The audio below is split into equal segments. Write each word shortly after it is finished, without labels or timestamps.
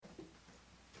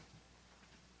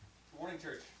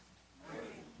church.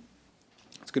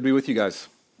 It's good to be with you guys.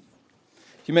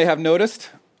 You may have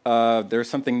noticed there's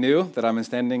something new that I'm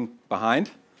standing behind.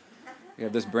 We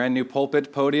have this brand new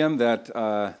pulpit podium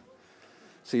that,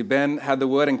 see, Ben had the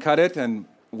wood and cut it, and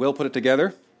Will put it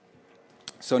together.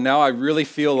 So now I really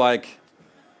feel like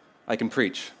I can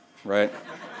preach, right?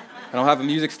 I don't have a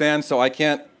music stand, so I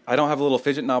don't have a little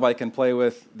fidget knob I can play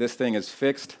with. This thing is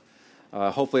fixed.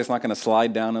 Hopefully it's not going to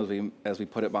slide down as we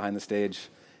put it behind the stage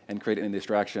and create any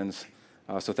distractions.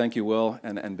 So thank you, Will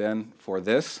and Ben, for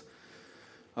this.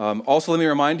 Also, let me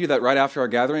remind you that right after our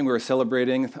gathering, we were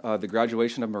celebrating the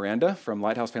graduation of Miranda from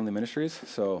Lighthouse Family Ministries.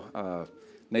 So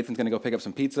Nathan's going to go pick up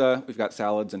some pizza. We've got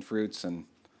salads and fruits and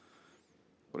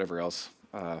whatever else.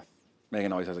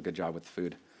 Megan always does a good job with the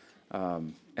food.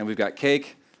 And we've got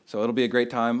cake, so it'll be a great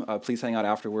time. Please hang out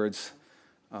afterwards.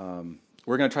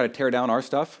 We're going to try to tear down our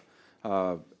stuff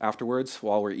afterwards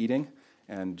while we're eating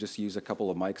and just use a couple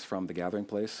of mics from the gathering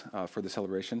place for the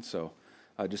celebration. So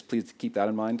just please keep that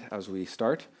in mind as we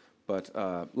start. But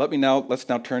let's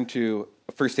now turn to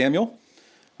 1 Samuel.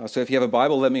 So if you have a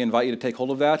Bible, let me invite you to take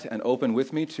hold of that and open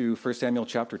with me to 1 Samuel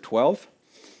chapter 12.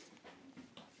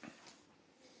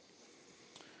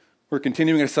 We're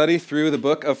continuing a study through the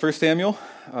book of 1 Samuel.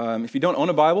 If you don't own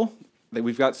a Bible,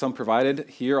 we've got some provided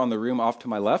here on the room off to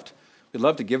my left. We'd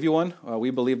love to give you one.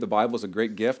 We believe the Bible is a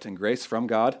great gift and grace from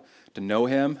God to know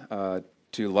Him,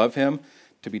 to love Him,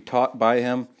 to be taught by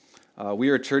Him. We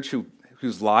are a church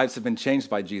whose lives have been changed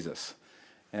by Jesus.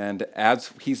 And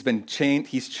as He's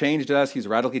changed us, He's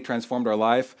radically transformed our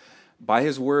life. By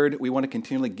His Word, we want to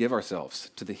continually give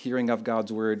ourselves to the hearing of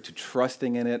God's Word, to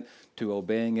trusting in it, to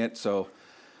obeying it. So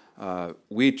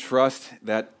we trust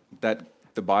that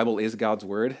the Bible is God's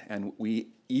Word, and we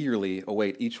eagerly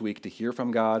await each week to hear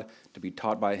from God, to be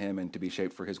taught by Him, and to be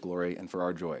shaped for His glory and for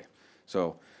our joy.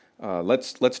 So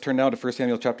let's turn now to 1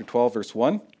 Samuel chapter 12, verse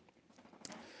 1.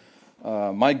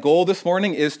 My goal this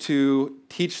morning is to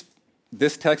teach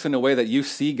this text in a way that you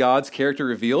see God's character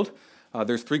revealed.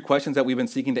 There's 3 questions that we've been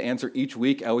seeking to answer each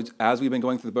week as we've been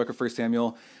going through the book of 1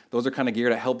 Samuel. Those are kind of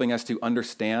geared at helping us to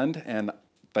understand, and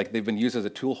like they've been used as a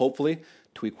tool, hopefully,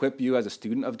 to equip you as a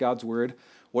student of God's Word.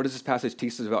 What does this passage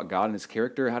teach us about God and His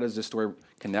character? How does this story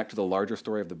connect to the larger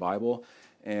story of the Bible?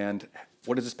 And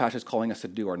what is this passage calling us to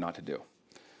do or not to do?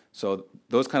 So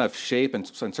those kind of shape and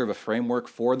serve a framework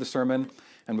for the sermon.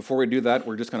 And before we do that,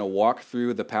 we're just going to walk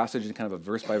through the passage in kind of a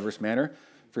verse-by-verse manner,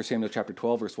 1 Samuel chapter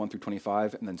 12, verse 1 through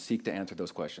 25, and then seek to answer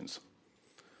those questions.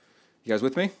 You guys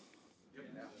with me?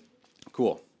 Yep.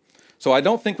 Cool. So I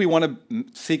don't think we want to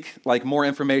seek like more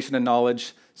information and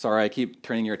knowledge. Sorry, I keep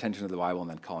turning your attention to the Bible and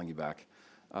then calling you back.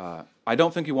 I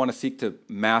don't think you want to seek to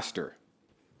master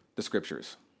the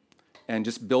Scriptures and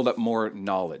just build up more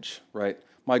knowledge, right?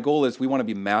 My goal is we want to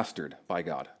be mastered by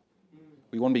God.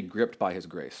 We want to be gripped by His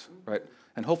grace, right?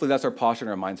 And hopefully that's our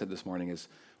posture and our mindset this morning is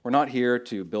we're not here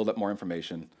to build up more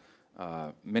information.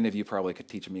 Many of you probably could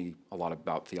teach me a lot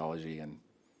about theology and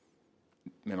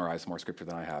memorize more Scripture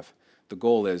than I have. The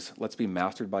goal is let's be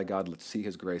mastered by God, let's see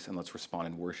His grace, and let's respond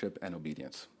in worship and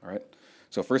obedience, all right?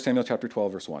 So 1 Samuel chapter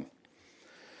 12, verse 1.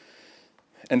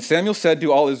 And Samuel said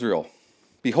to all Israel,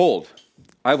 "Behold,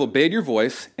 I have obeyed your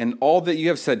voice and all that you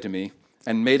have said to me,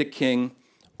 and made a king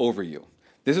over you."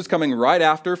 This is coming right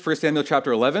after 1 Samuel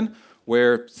chapter 11,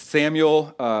 where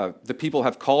Samuel, the people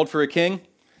have called for a king.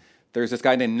 There's this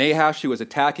guy named Nahash who was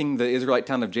attacking the Israelite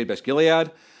town of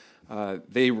Jabesh-Gilead.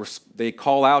 They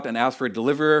call out and ask for a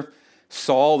deliverer.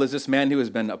 Saul is this man who has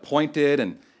been appointed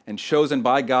and chosen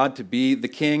by God to be the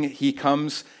king. He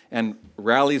comes and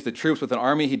rallies the troops with an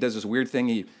army. He does this weird thing.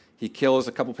 He kills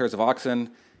a couple pairs of oxen,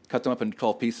 cuts them up into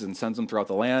 12 pieces, and sends them throughout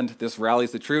the land. This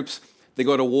rallies the troops. They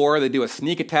go to war. They do a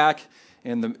sneak attack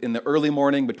in the early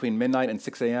morning between midnight and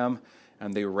 6 a.m.,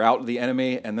 and they rout the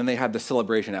enemy, and then they have the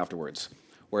celebration afterwards,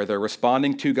 where they're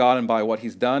responding to God and by what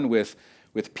He's done with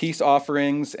peace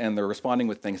offerings, and they're responding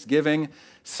with thanksgiving.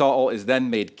 Saul is then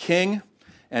made king,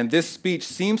 and this speech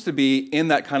seems to be in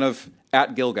that kind of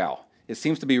at Gilgal. It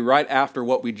seems to be right after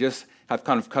what we just have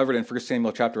kind of covered in 1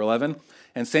 Samuel chapter 11,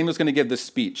 and Samuel's going to give this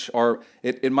speech, or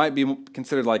it might be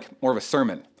considered like more of a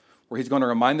sermon, where he's going to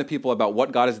remind the people about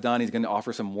what God has done. He's going to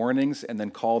offer some warnings and then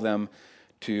call them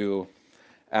to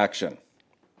action.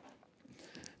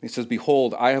 He says,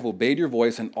 "Behold, I have obeyed your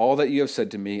voice and all that you have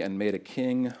said to me and made a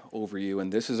king over you."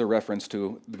 And this is a reference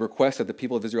to the request that the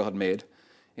people of Israel had made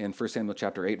in 1 Samuel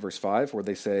chapter 8, verse 5, where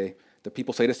the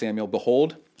people say to Samuel,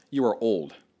 "Behold, you are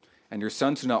old, and your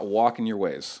sons do not walk in your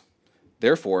ways.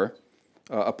 Therefore,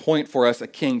 appoint for us a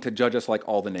king to judge us like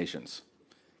all the nations."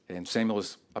 And Samuel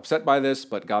is upset by this,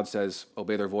 but God says,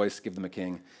 obey their voice, give them a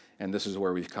king. And this is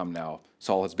where we've come now.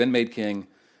 Saul has been made king.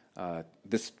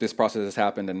 this process has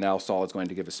happened, and now Saul is going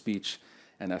to give a speech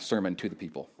and a sermon to the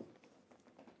people.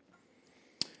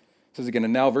 It says again,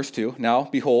 and now verse 2, now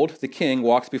behold, the king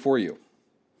walks before you.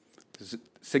 This is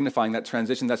signifying that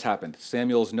transition that's happened.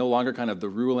 Samuel's no longer kind of the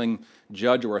ruling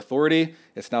judge or authority.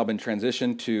 It's now been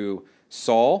transitioned to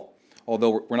Saul.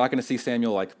 Although we're not going to see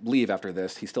Samuel leave after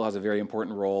this, he still has a very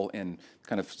important role in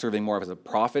kind of serving more as a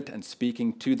prophet and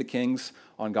speaking to the kings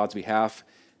on God's behalf.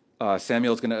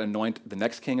 Samuel is going to anoint the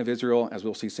next king of Israel, as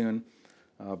we'll see soon.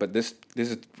 But this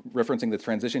is referencing the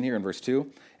transition here in verse 2.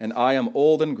 And I am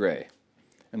old and gray,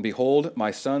 and behold,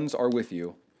 my sons are with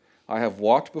you. I have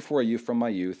walked before you from my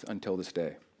youth until this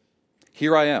day.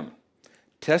 Here I am.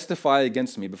 Testify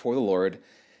against me before the Lord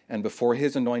and before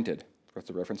his anointed. That's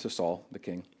a reference to Saul, the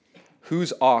king.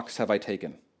 Whose ox have I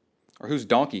taken? Or whose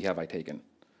donkey have I taken?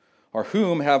 Or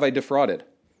whom have I defrauded?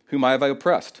 Whom have I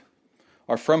oppressed?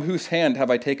 Or from whose hand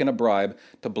have I taken a bribe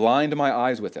to blind my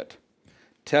eyes with it?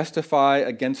 Testify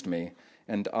against me,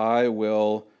 and I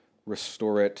will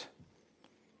restore it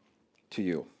to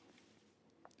you.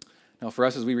 Now, for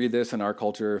us, as we read this in our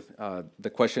culture, the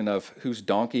question of whose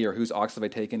donkey or whose ox have I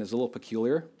taken is a little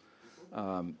peculiar.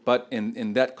 But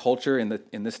in that culture,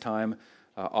 in this time,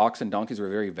 ox and donkeys were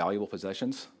very valuable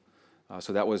possessions.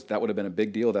 So that would have been a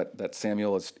big deal that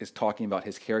Samuel is talking about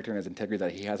his character and his integrity,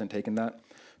 that he hasn't taken that.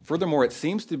 Furthermore, it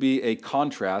seems to be a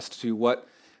contrast to what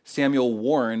Samuel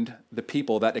warned the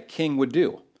people that a king would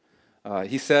do.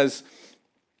 He says,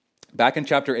 back in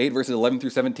chapter 8, verses 11 through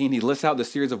 17, he lists out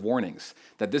this series of warnings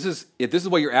that if this is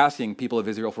what you're asking people of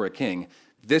Israel for a king,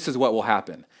 this is what will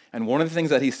happen. And one of the things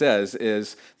that he says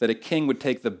is that a king would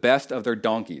take the best of their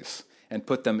donkeys and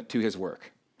put them to his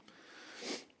work.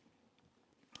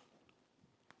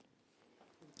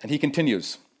 And he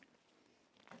continues,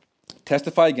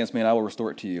 testify against me and I will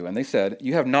restore it to you. And they said,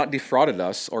 you have not defrauded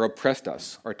us or oppressed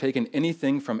us or taken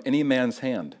anything from any man's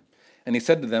hand. And he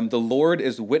said to them, the Lord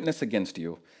is witness against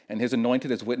you, and his anointed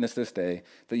is witness this day,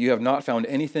 that you have not found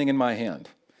anything in my hand.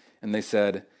 And they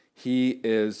said, he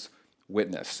is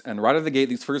witness. And right out of the gate,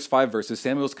 these first 5 verses,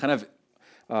 Samuel's kind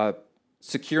of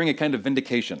securing a kind of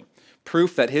vindication.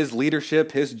 Proof that his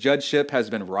leadership, his judgeship has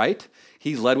been right.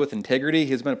 He's led with integrity.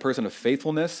 He's been a person of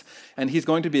faithfulness. And he's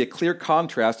going to be a clear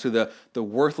contrast to the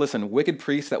worthless and wicked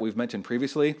priests that we've mentioned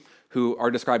previously, who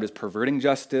are described as perverting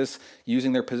justice,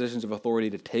 using their positions of authority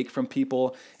to take from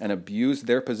people and abuse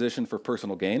their position for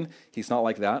personal gain. He's not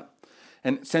like that.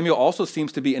 And Samuel also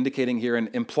seems to be indicating here and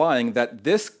implying that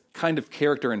this kind of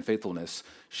character and faithfulness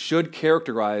should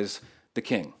characterize the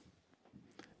king.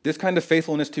 This kind of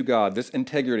faithfulness to God, this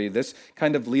integrity, this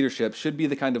kind of leadership should be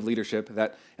the kind of leadership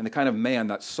and the kind of man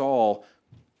that Saul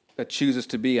chooses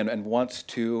to be and wants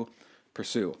to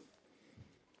pursue.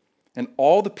 And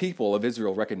all the people of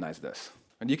Israel recognize this.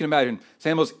 And you can imagine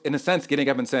Samuel's, in a sense, getting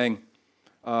up and saying,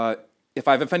 if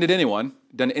I've offended anyone,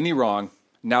 done any wrong,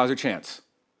 now's your chance.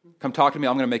 Come talk to me,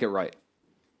 I'm going to make it right.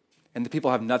 And the people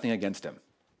have nothing against him.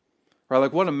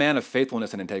 Right? What a man of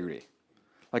faithfulness and integrity.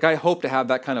 I hope to have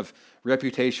that kind of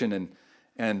reputation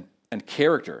and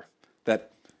character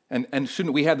and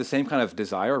shouldn't we have the same kind of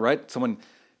desire, right? Someone,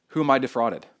 whom I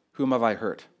defrauded, whom have I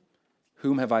hurt,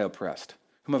 whom have I oppressed,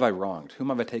 whom have I wronged, whom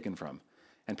have I taken from?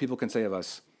 And people can say of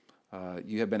us,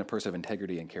 you have been a person of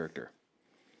integrity and character.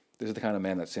 This is the kind of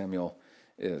man that Samuel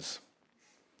is.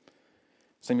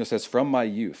 Samuel says, from my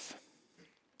youth,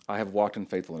 I have walked in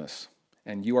faithfulness,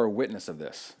 and you are a witness of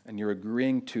this, and you're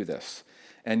agreeing to this.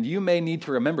 And you may need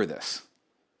to remember this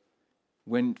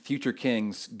when future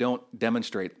kings don't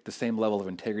demonstrate the same level of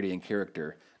integrity and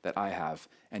character that I have,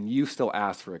 and you still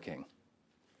ask for a king.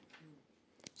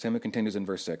 Samuel continues in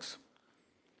verse 6.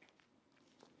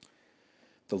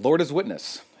 The Lord is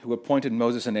witness, who appointed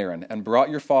Moses and Aaron, and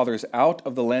brought your fathers out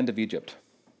of the land of Egypt.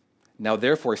 Now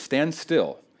therefore stand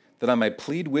still, that I may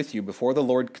plead with you before the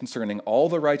Lord concerning all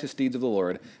the righteous deeds of the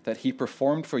Lord that he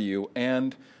performed for you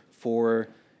and for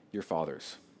your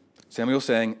fathers. Samuel's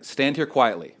saying, stand here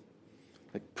quietly.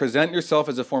 Present yourself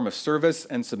as a form of service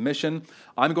and submission.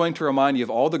 I'm going to remind you of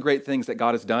all the great things that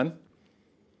God has done.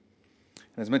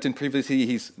 And as mentioned previously,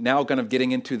 he's now kind of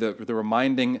getting into the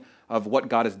reminding of what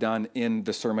God has done in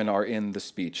the sermon or in the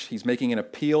speech. He's making an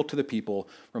appeal to the people,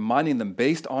 reminding them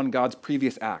based on God's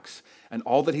previous acts and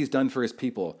all that he's done for his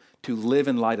people to live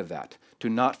in light of that, to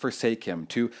not forsake him,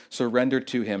 to surrender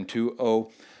to him, to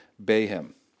obey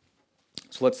him.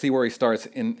 So let's see where he starts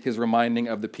in his reminding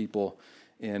of the people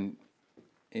in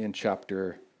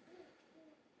chapter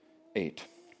 8.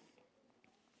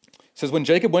 It says, when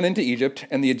Jacob went into Egypt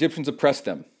and the Egyptians oppressed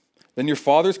them, then your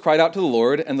fathers cried out to the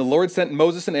Lord, and the Lord sent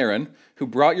Moses and Aaron, who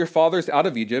brought your fathers out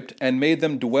of Egypt and made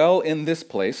them dwell in this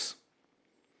place.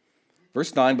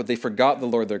 Verse 9, but they forgot the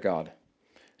Lord their God,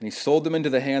 and he sold them into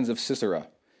the hands of Sisera,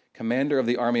 commander of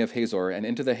the army of Hazor, and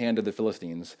into the hand of the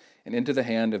Philistines, and into the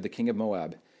hand of the king of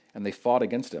Moab, and they fought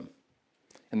against him.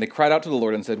 And they cried out to the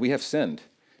Lord and said, we have sinned,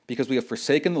 because we have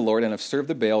forsaken the Lord and have served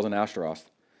the Baals and Ashtaroth.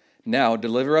 Now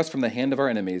deliver us from the hand of our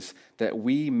enemies, that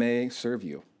we may serve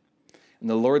you. And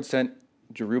the Lord sent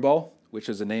Jerubbaal, which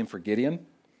is a name for Gideon,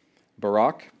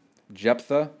 Barak,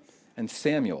 Jephthah, and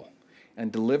Samuel,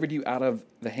 and delivered you out of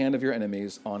the hand of your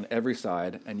enemies on every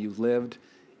side, and you lived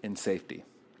in safety.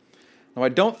 Now, I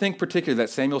don't think particularly that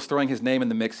Samuel's throwing his name in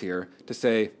the mix here to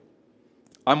say,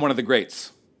 I'm one of the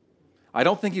greats. I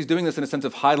don't think he's doing this in a sense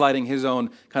of highlighting his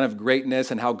own kind of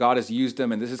greatness and how God has used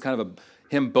him, and this is kind of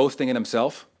him boasting in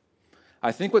himself.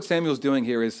 I think what Samuel's doing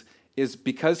here is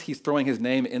because he's throwing his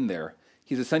name in there,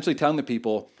 he's essentially telling the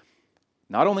people,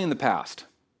 not only in the past,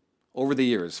 over the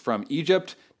years, from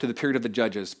Egypt to the period of the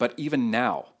Judges, but even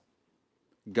now,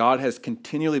 God has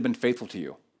continually been faithful to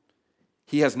you.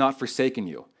 He has not forsaken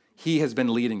you. He has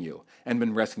been leading you and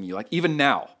been rescuing you. Like even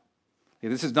now,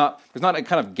 there's not a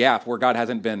kind of gap where God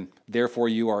hasn't been there for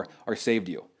you or saved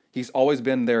you. He's always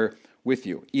been there with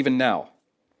you, even now.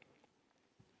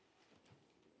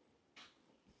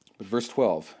 But verse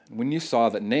 12, when you saw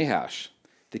that Nahash,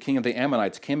 the king of the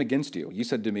Ammonites, came against you, you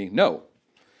said to me, no,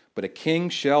 but a king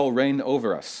shall reign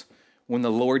over us when the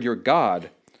Lord your God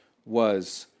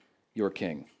was your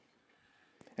king.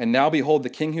 And now behold, the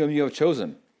king whom you have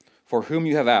chosen, for whom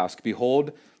you have asked,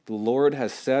 behold, the Lord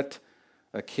has set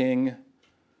a king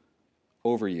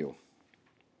over you.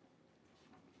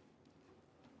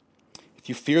 If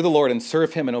you fear the Lord and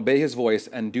serve him and obey his voice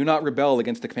and do not rebel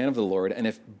against the command of the Lord, and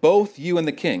if both you and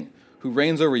the king who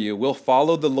reigns over you will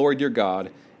follow the Lord your God,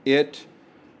 it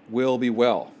will be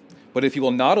well. But if you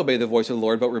will not obey the voice of the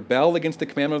Lord, but rebel against the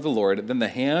commandment of the Lord, then the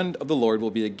hand of the Lord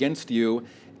will be against you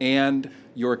and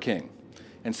your king.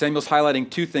 And Samuel's highlighting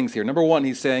two things here. Number one,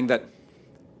 he's saying that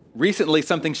recently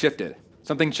something shifted,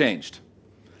 something changed.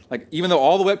 Like even though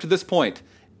all the way up to this point,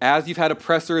 as you've had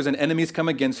oppressors and enemies come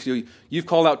against you, you've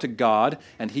called out to God,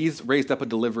 and he's raised up a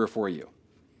deliverer for you.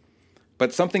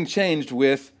 But something changed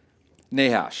with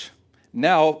Nahash.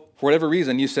 Now, for whatever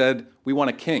reason, you said, we want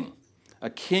a king. A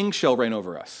king shall reign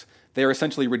over us. They are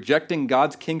essentially rejecting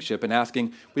God's kingship and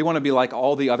asking, we want to be like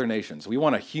all the other nations. We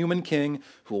want a human king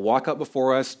who will walk up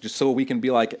before us just so we can be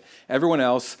like everyone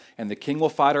else, and the king will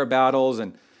fight our battles.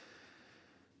 And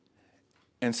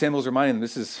Samuel's reminding them,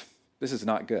 this is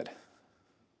not good.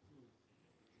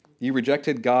 You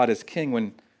rejected God as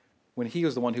king when he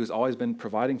was the one who's always been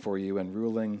providing for you and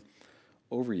ruling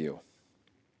over you.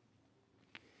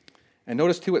 And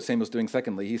notice too what Samuel's doing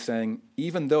secondly. He's saying,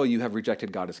 even though you have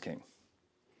rejected God as king,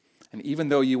 and even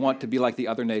though you want to be like the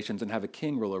other nations and have a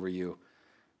king rule over you,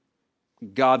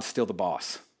 God's still the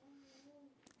boss.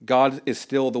 God is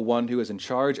still the one who is in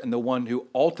charge and the one who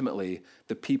ultimately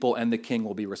the people and the king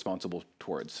will be responsible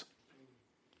towards.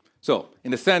 So,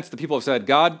 in a sense, the people have said,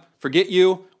 God, forget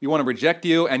you, we want to reject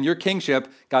you and your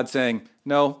kingship. God's saying,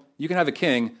 no, you can have a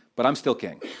king, but I'm still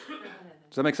king.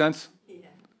 Does that make sense? Yeah.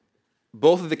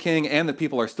 Both of the king and the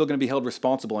people are still going to be held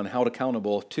responsible and held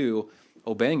accountable to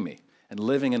obeying me and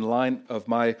living in line of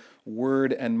my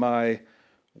word and my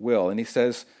will. And he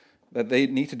says that they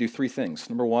need to do three things.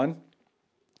 Number one,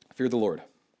 fear the Lord.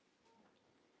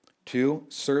 2,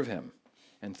 serve him.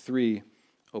 And 3,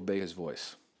 obey his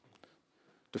voice.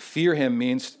 To fear him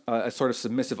means a sort of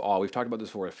submissive awe. We've talked about this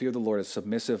before. To fear the Lord is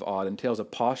submissive awe. It entails a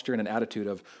posture and an attitude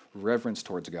of reverence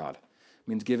towards God. It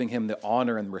means giving him the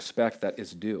honor and respect that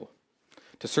is due.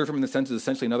 To serve him in the sense is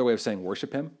essentially another way of saying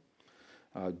worship him,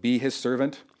 be his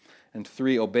servant. And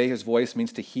 3, obey his voice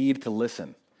means to heed, to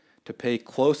listen, to pay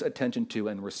close attention to,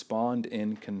 and respond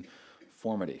in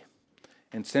conformity.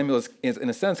 And Samuel is in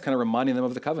a sense, kind of reminding them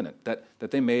of the covenant that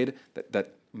they made,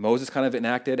 that Moses kind of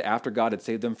enacted after God had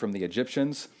saved them from the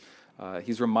Egyptians.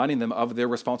 He's reminding them of their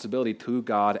responsibility to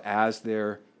God as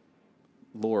their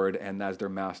Lord and as their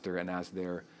master and as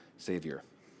their Savior.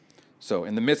 So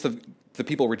in the midst of the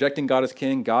people rejecting God as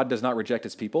king, God does not reject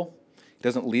his people. He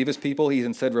doesn't leave his people. He's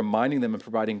instead reminding them and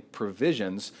providing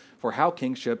provisions for how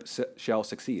kingship shall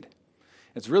succeed.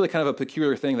 It's really kind of a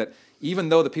peculiar thing that even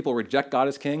though the people reject God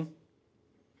as king,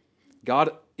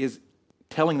 God is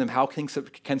telling them how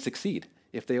kingship can succeed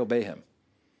if they obey him.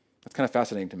 That's kind of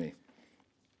fascinating to me.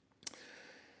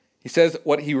 He says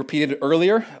what he repeated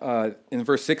earlier in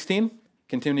verse 16,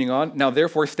 continuing on, now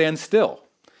therefore stand still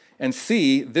and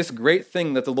see this great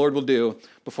thing that the Lord will do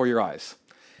before your eyes.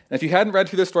 And if you hadn't read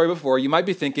through this story before, you might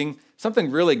be thinking something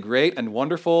really great and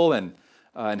wonderful and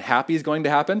happy is going to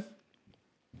happen.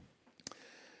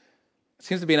 It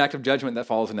seems to be an act of judgment that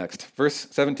follows next. Verse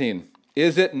 17,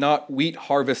 Is it not wheat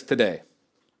harvest today?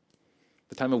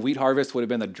 The time of wheat harvest would have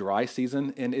been the dry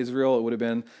season in Israel. It would have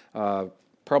been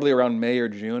probably around May or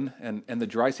June, and the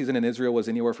dry season in Israel was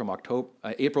anywhere from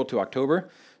April to October,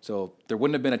 so there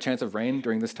wouldn't have been a chance of rain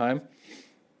during this time.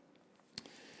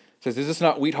 It says, is this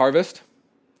not wheat harvest?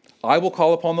 I will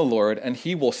call upon the Lord, and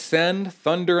he will send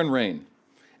thunder and rain,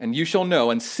 and you shall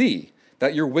know and see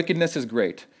that your wickedness is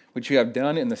great, which you have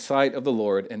done in the sight of the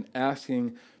Lord, in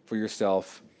asking for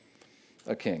yourself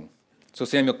a king. So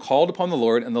Samuel called upon the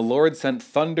Lord, and the Lord sent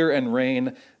thunder and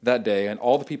rain that day, and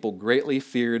all the people greatly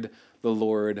feared the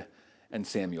Lord and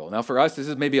Samuel. Now for us, this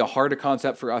is maybe a harder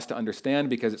concept for us to understand,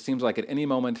 because it seems like at any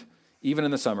moment, even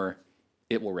in the summer,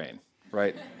 it will rain,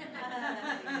 right?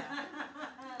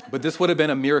 But this would have been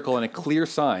a miracle and a clear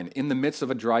sign in the midst of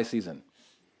a dry season,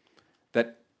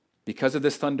 that because of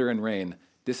this thunder and rain,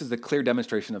 this is the clear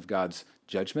demonstration of God's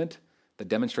judgment, the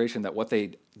demonstration that what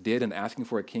they did in asking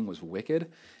for a king was wicked.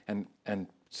 And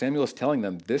Samuel is telling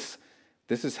them, this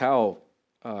is how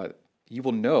you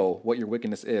will know what your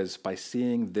wickedness is, by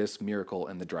seeing this miracle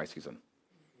in the dry season.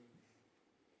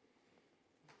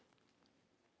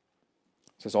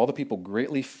 It says, all the people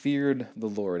greatly feared the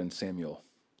Lord and Samuel.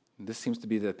 And this seems to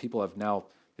be that people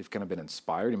they've kind of been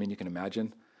inspired. I mean, you can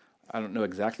imagine. I don't know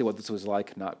exactly what this was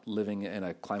like, not living in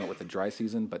a climate with a dry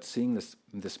season, but seeing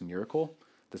this miracle,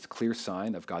 this clear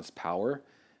sign of God's power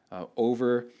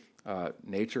over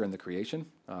nature and the creation.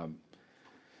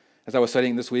 As I was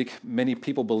studying this week, many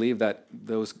people believe that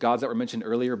those gods that were mentioned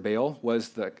earlier, Baal,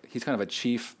 he's kind of a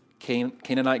chief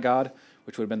Canaanite god,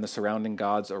 which would have been the surrounding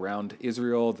gods around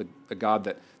Israel, the god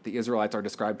that the Israelites are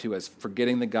described to as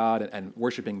forgetting the God and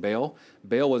worshiping Baal.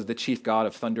 Baal was the chief god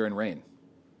of thunder and rain.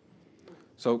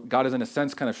 So God is in a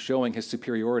sense kind of showing his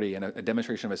superiority and a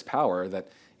demonstration of his power,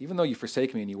 that even though you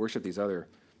forsake me and you worship these other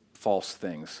false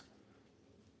things,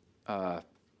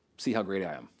 see how great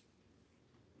I am.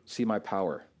 See my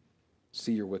power.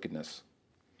 See your wickedness.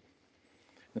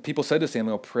 The people said to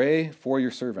Samuel, pray for your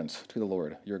servants to the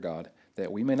Lord your God,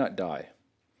 that we may not die.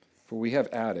 For we have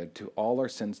added to all our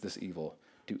sins this evil,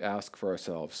 to ask for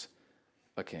ourselves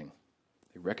a king.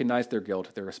 They recognize their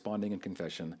guilt. They're responding in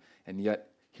confession. And yet,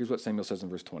 here's what Samuel says in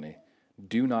verse 20.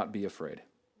 Do not be afraid.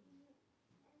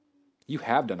 You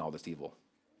have done all this evil.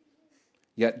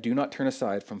 Yet do not turn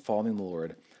aside from following the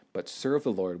Lord, but serve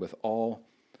the Lord with all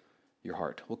your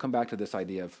heart. We'll come back to this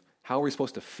idea of how are we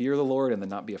supposed to fear the Lord and then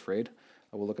not be afraid.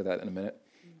 We'll look at that in a minute.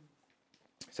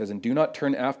 It says, and do not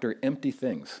turn after empty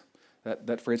things.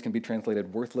 That phrase can be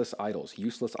translated worthless idols,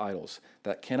 useless idols,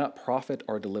 that cannot profit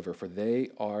or deliver, for they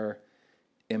are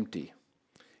empty.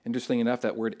 Interesting enough,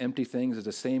 that word empty things is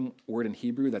the same word in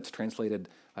Hebrew that's translated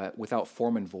without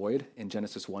form and void in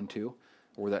Genesis 1:2,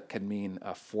 or that can mean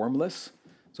formless.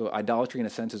 So idolatry, in a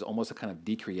sense, is almost a kind of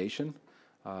decreation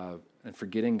and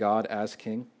forgetting God as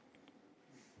king.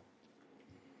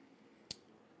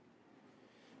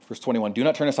 Verse 21, do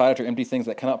not turn aside after empty things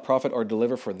that cannot profit or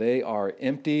deliver, for they are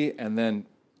empty. And then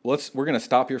we're going to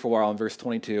stop here for a while in verse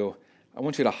 22. I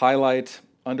want you to highlight,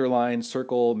 underline,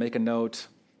 circle, make a note,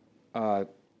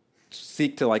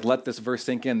 seek to let this verse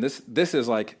sink in. This is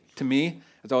to me,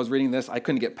 as I was reading this, I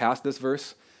couldn't get past this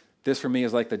verse. This for me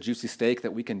is like the juicy steak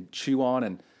that we can chew on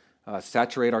and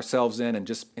saturate ourselves in and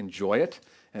just enjoy it.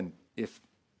 And if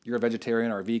you're a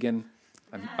vegetarian or a vegan,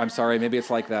 I'm sorry, maybe it's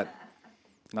like that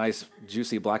nice,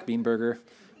 juicy black bean burger.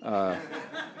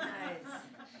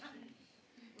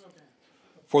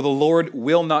 For the Lord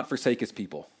will not forsake his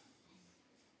people.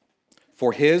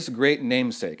 For his great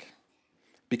name's sake,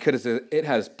 because it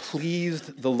has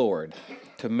pleased the Lord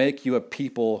to make you a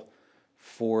people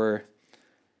for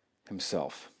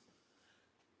himself.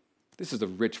 This is a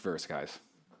rich verse, guys.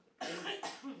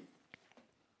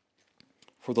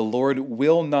 For the Lord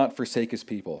will not forsake his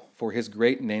people for his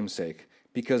great name's sake,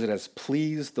 because it has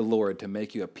pleased the Lord to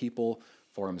make you a people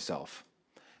for himself.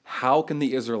 How can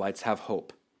the Israelites have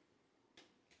hope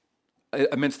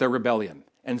amidst their rebellion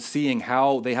and seeing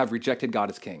how they have rejected God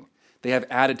as king? They have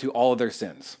added to all of their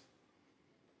sins.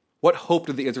 What hope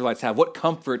do the Israelites have? What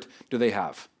comfort do they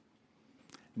have?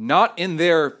 Not in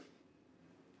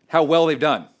how well they've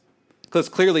done, because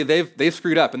clearly they've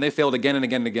screwed up and they failed again and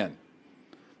again and again.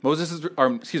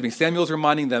 Samuel's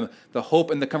reminding them the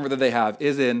hope and the comfort that they have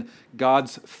is in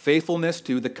God's faithfulness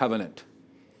to the covenant,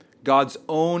 God's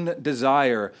own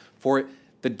desire for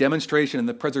the demonstration and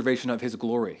the preservation of his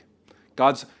glory,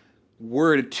 God's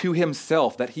word to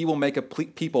himself that he will make a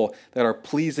people that are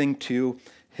pleasing to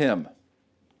him.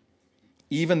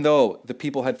 Even though the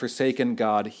people had forsaken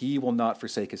God, he will not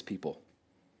forsake his people.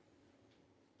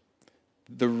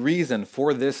 The reason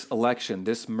for this election,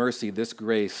 this mercy, this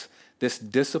grace, this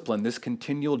discipline, this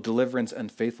continual deliverance and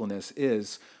faithfulness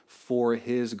is for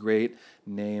his great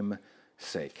name's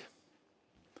sake.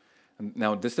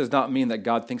 Now, this does not mean that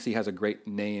God thinks he has a great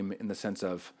name in the sense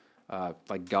of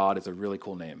like God is a really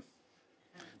cool name.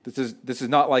 This is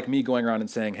not like me going around and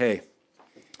saying, hey,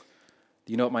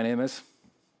 do you know what my name is?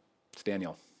 It's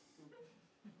Daniel.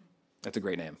 That's a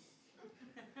great name.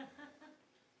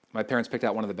 My parents picked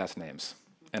out one of the best names,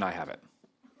 and I have it.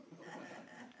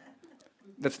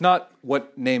 That's not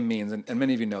what name means, and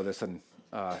many of you know this, and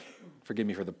forgive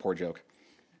me for the poor joke.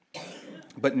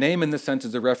 But name in this sense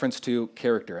is a reference to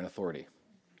character and authority.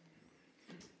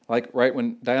 Like, right,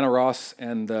 when Diana Ross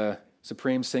and the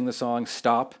Supremes sing the song,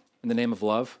 Stop, in the name of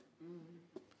love,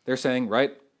 they're saying,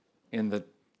 right, in the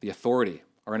authority,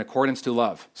 or in accordance to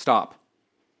love, stop.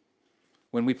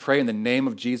 When we pray in the name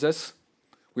of Jesus,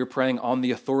 we're praying on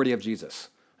the authority of Jesus.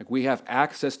 Like, we have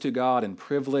access to God and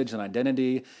privilege and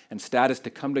identity and status to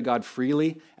come to God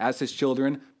freely as his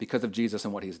children because of Jesus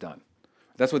and what he's done.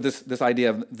 That's what this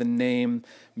idea of the name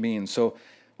means. So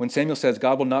when Samuel says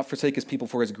God will not forsake his people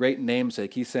for his great name's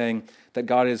sake, he's saying that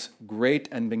God is great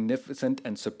and magnificent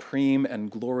and supreme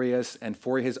and glorious, and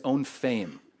for his own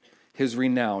fame, his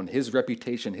renown, his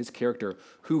reputation, his character,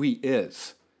 who he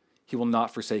is, he will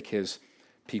not forsake his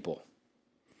people.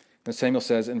 And Samuel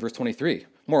says in verse 23,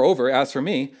 moreover, as for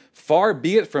me, far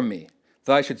be it from me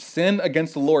that I should sin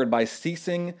against the Lord by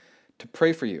ceasing to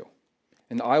pray for you,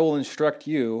 and I will instruct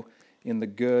you in the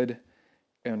good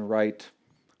and right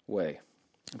way.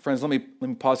 And friends, let me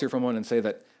pause here for a moment and say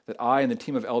that I and the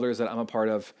team of elders that I'm a part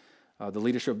of, the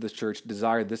leadership of this church,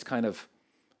 desire this kind of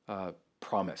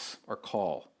promise, our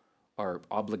call, our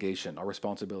obligation, our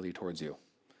responsibility towards you,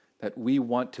 that we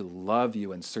want to love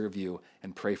you and serve you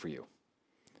and pray for you.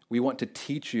 We want to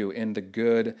teach you in the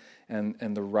good and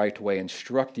the right way,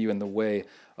 instruct you in the way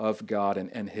of God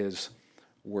and his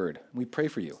word. We pray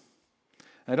for you.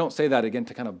 And I don't say that, again,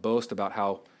 to kind of boast about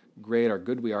how great or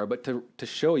good we are, but to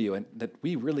show you that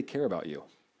we really care about you.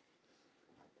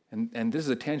 And this is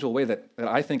a tangible way that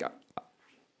I think,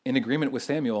 in agreement with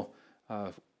Samuel,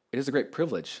 it is a great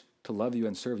privilege to love you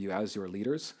and serve you as your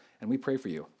leaders, and we pray for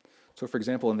you. So, for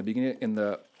example, in the beginning, in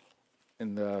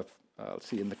the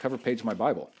cover page of my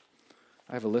Bible,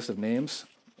 I have a list of names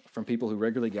from people who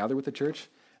regularly gather with the church,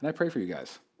 and I pray for you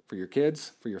guys, for your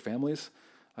kids, for your families.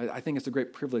 I think it's a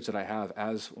great privilege that I have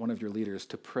as one of your leaders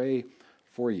to pray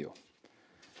for you.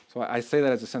 So I say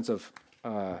that as a sense of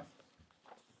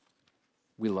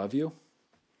we love you.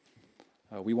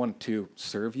 We want to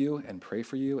serve you and pray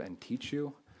for you and teach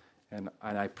you. And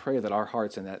I pray that our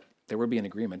hearts, and that there would be an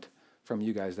agreement from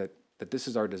you guys that this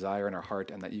is our desire in our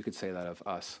heart, and that you could say that of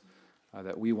us,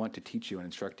 that we want to teach you and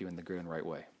instruct you in the good and right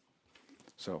way.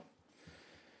 So,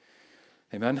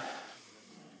 amen.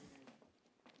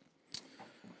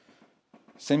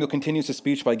 Samuel continues his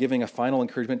speech by giving a final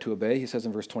encouragement to obey. He says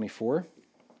in verse 24,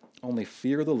 only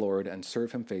fear the Lord and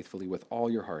serve him faithfully with all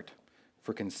your heart,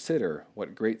 for consider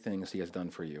what great things he has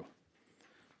done for you.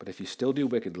 But if you still do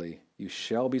wickedly, you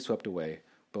shall be swept away,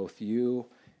 both you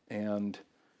and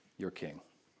your king.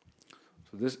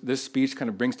 So this speech kind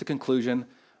of brings to conclusion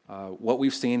what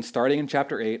we've seen starting in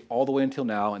chapter 8 all the way until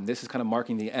now, and this is kind of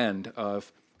marking the end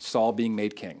of Saul being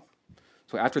made king.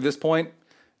 So after this point,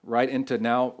 right into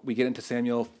now, we get into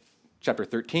Samuel chapter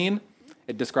 13.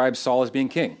 It describes Saul as being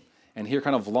king, and here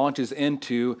kind of launches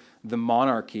into the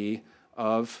monarchy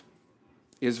of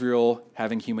Israel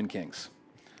having human kings.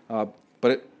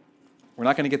 But we're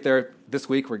not going to get there this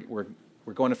week. We're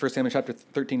going to 1 Samuel chapter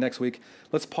 13 next week.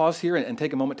 Let's pause here and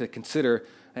take a moment to consider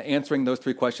answering those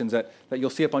three questions that you'll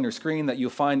see up on your screen, that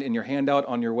you'll find in your handout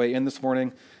on your way in this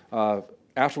morning.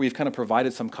 After we've kind of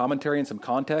provided some commentary and some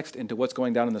context into what's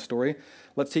going down in the story,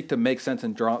 let's seek to make sense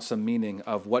and draw out some meaning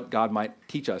of what God might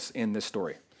teach us in this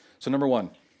story. So number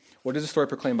one, what does the story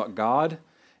proclaim about God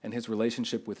and his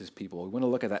relationship with his people? We want to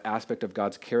look at that aspect of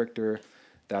God's character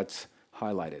that's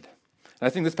highlighted. And I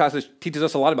think this passage teaches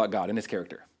us a lot about God and his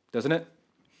character, doesn't it?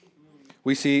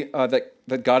 We see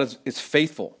that God is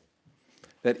faithful,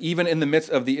 that even in the midst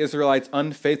of the Israelites'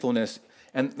 unfaithfulness,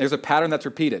 and there's a pattern that's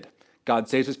repeated. God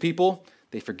saves his people,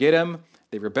 they forget him,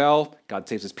 they rebel. God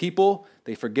saves his people,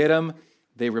 they forget him,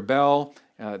 they rebel,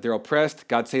 they're oppressed.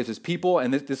 God saves his people,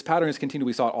 and this pattern is continued.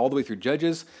 We saw it all the way through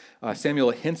Judges.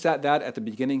 Samuel hints at that at the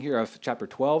beginning here of chapter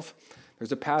 12.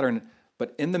 There's a pattern,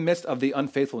 but in the midst of the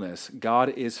unfaithfulness, God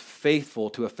is faithful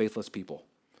to a faithless people.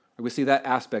 We see that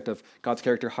aspect of God's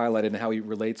character highlighted in how he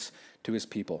relates to his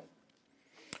people.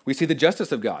 We see the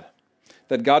justice of God,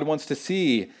 that God wants to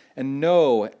see and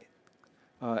know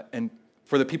and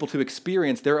for the people to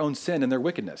experience their own sin and their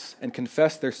wickedness and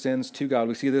confess their sins to God.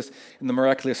 We see this in the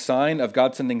miraculous sign of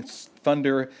God sending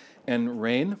thunder and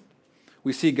rain.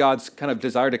 We see God's kind of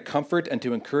desire to comfort and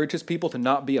to encourage his people to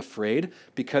not be afraid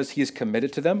because he is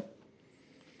committed to them.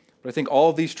 But I think all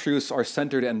of these truths are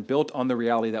centered and built on the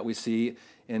reality that we see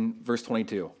in verse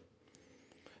 22.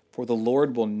 For the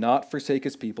Lord will not forsake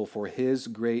his people for his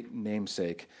great name's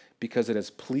sake, because it has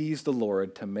pleased the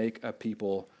Lord to make a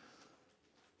people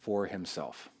for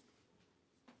himself.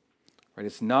 Right?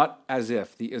 It's not as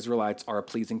if the Israelites are a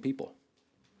pleasing people,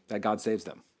 that God saves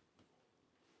them.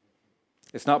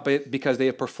 It's not because they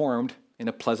have performed in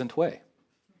a pleasant way.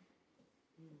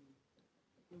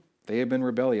 They have been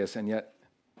rebellious, and yet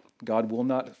God will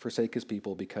not forsake his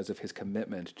people because of his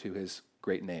commitment to his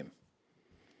great name.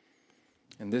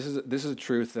 And this is a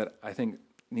truth that I think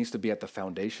needs to be at the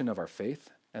foundation of our faith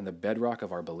and the bedrock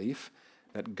of our belief,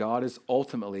 that God is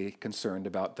ultimately concerned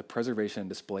about the preservation and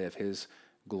display of his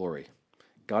glory.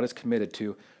 God is committed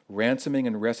to ransoming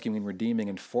and rescuing, redeeming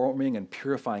and forming and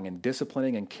purifying and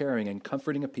disciplining and caring and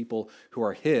comforting a people who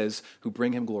are his, who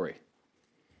bring him glory.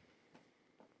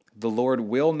 The Lord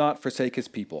will not forsake his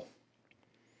people,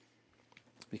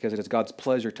 because it is God's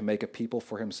pleasure to make a people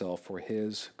for himself for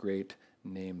his great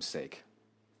name's sake.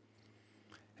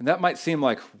 And that might seem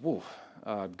like, whoa,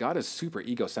 God is super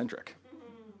egocentric.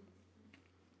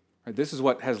 Right, this is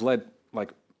what has led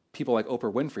people like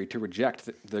Oprah Winfrey to reject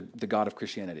the God of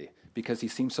Christianity, because he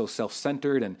seems so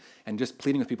self-centered and just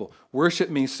pleading with people, worship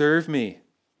me, serve me.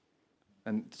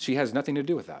 And she has nothing to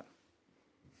do with that.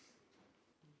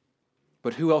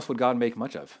 But who else would God make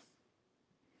much of?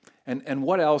 And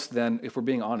what else then, if we're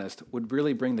being honest, would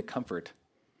really bring the comfort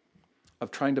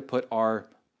of trying to put our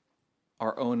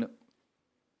own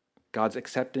God's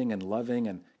accepting and loving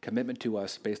and commitment to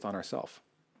us based on ourselves?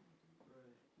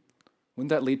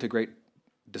 Wouldn't that lead to great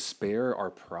despair or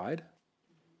pride?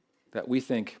 That we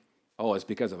think, oh, it's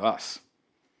because of us.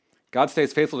 God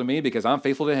stays faithful to me because I'm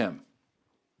faithful to him.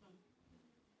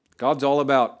 God's all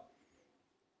about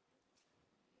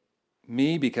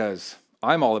me because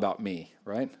I'm all about me,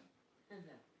 right?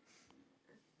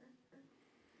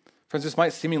 Friends, this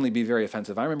might seemingly be very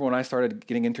offensive. I remember when I started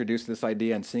getting introduced to this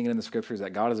idea and seeing it in the scriptures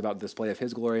that God is about the display of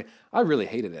his glory, I really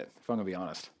hated it, if I'm going to be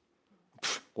honest.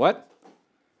 What?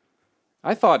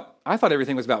 I thought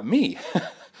everything was about me,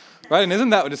 right? And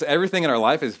isn't that just everything in our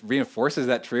life reinforces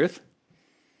that truth?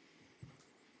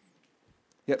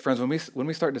 Yet, friends, when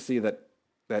we start to see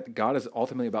that God is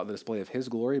ultimately about the display of his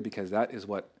glory, because that is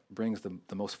what brings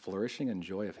the most flourishing and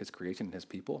joy of his creation and his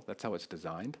people, that's how it's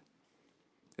designed.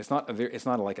 It's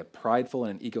not like a prideful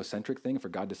and an egocentric thing for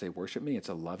God to say, worship me. It's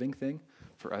a loving thing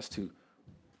for us to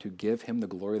give him the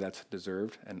glory that's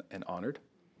deserved and honored.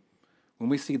 When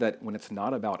we see that when it's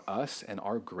not about us and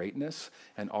our greatness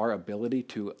and our ability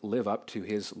to live up to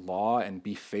his law and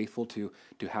be faithful to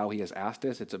how he has asked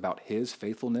us, it's about his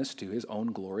faithfulness to his own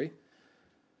glory,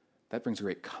 that brings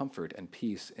great comfort and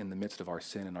peace in the midst of our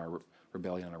sin and our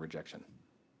rebellion and our rejection.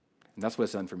 And that's what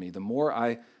it's done for me. The more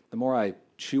I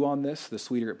chew on this, the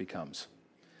sweeter it becomes.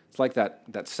 It's like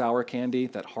that sour candy,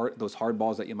 those hard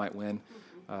balls that you might win,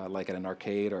 like at an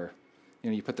arcade, or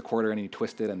you put the quarter in and you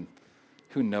twist it, and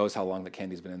who knows how long the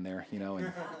candy's been in there,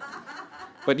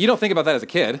 But you don't think about that as a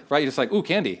kid, right? You're just like, ooh,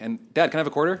 candy. And Dad, can I have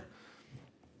a quarter?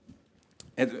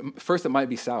 And first it might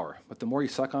be sour, but the more you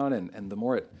suck on it and the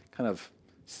more it kind of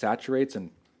saturates and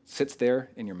sits there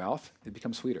in your mouth, it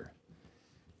becomes sweeter.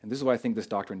 And this is what I think this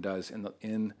doctrine does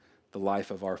in the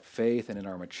life of our faith and in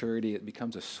our maturity. It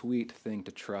becomes a sweet thing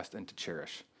to trust and to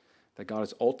cherish. That God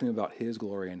is ultimately about his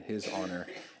glory and his honor,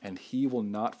 and he will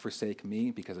not forsake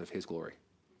me because of his glory.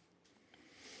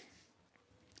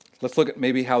 Let's look at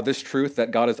maybe how this truth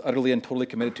that God is utterly and totally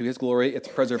committed to his glory, its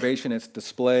preservation, its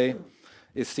display,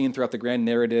 is seen throughout the grand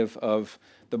narrative of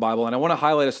the Bible. And I want to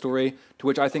highlight a story to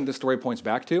which I think this story points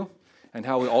back to, and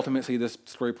how we ultimately see this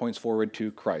story points forward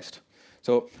to Christ.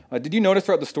 So did you notice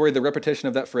throughout the story the repetition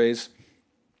of that phrase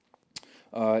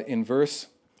in verse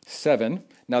 7?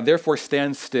 Now, therefore,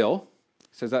 stand still.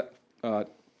 He says that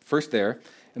first there.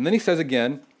 And then he says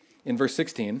again in verse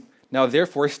 16, now,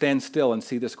 therefore, stand still and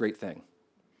see this great thing.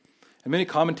 And many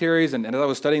commentaries, and as I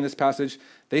was studying this passage,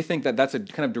 they think that that's a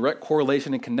kind of direct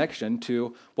correlation and connection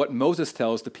to what Moses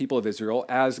tells the people of Israel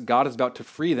as God is about to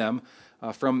free them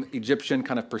from Egyptian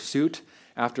kind of pursuit.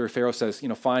 After Pharaoh says,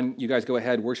 fine, you guys go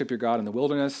ahead, worship your God in the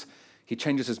wilderness. He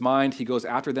changes his mind. He goes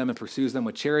after them and pursues them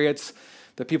with chariots.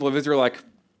 The people of Israel are like,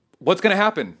 what's going to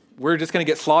happen? We're just going to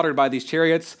get slaughtered by these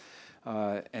chariots.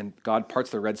 And God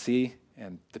parts the Red Sea,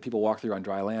 and the people walk through on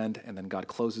dry land, and then God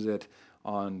closes it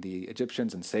on the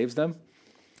Egyptians and saves them.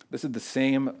 This is the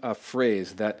same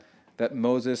phrase that that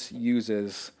Moses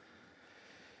uses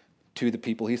to the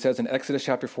people. He says in Exodus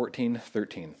chapter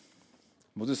 14:13,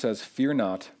 Moses says, "Fear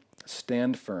not,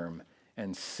 stand firm,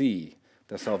 and see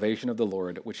the salvation of the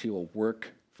Lord, which he will work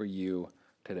for you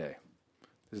today."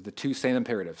 This is the two same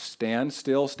imperatives. Stand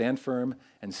still, stand firm,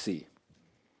 and see.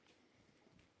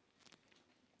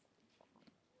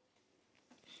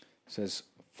 It says,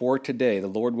 "For today the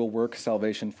Lord will work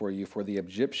salvation for you. For the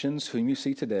Egyptians whom you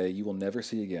see today, you will never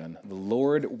see again. The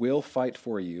Lord will fight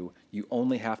for you. You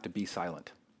only have to be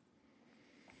silent."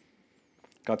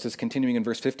 God says, continuing in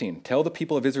verse 15, "Tell the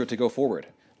people of Israel to go forward.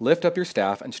 Lift up your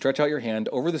staff and stretch out your hand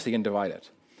over the sea and divide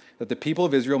it, that the people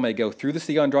of Israel may go through the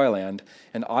sea on dry land,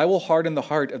 and I will harden the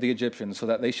heart of the Egyptians so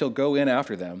that they shall go in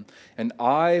after them, and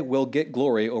I will get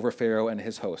glory over Pharaoh and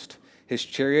his host, his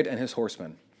chariot and his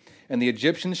horsemen. And the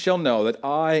Egyptians shall know that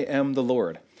I am the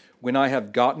Lord, when I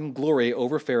have gotten glory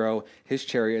over Pharaoh, his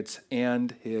chariots,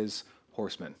 and his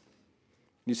horsemen."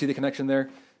 You see the connection there?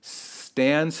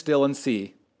 Stand still and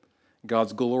see.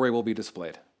 God's glory will be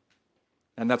displayed.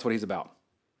 And that's what he's about.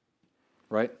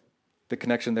 Right? The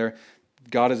connection there.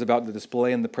 God is about the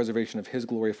display and the preservation of his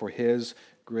glory for his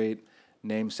great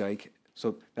namesake.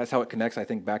 So that's how it connects, I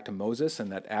think, back to Moses and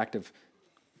that act of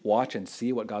watch and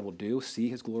see what God will do, see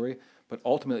his glory. But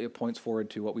ultimately, it points forward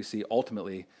to what we see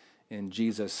ultimately in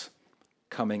Jesus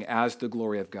coming as the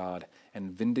glory of God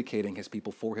and vindicating his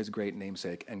people for his great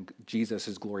namesake, and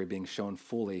Jesus' glory being shown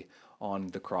fully on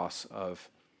the cross.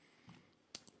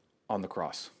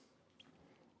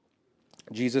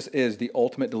 Jesus is the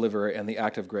ultimate deliverer and the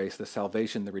act of grace, the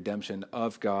salvation, the redemption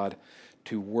of God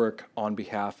to work on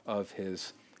behalf of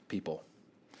his people.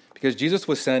 Because Jesus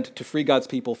was sent to free God's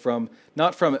people from,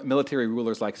 not from military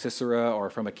rulers like Sisera or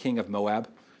from a king of Moab,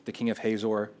 the king of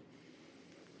Hazor.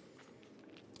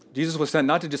 Jesus was sent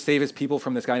not to just save his people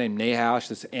from this guy named Nahash,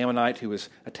 this Ammonite who was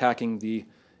attacking the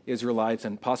Israelites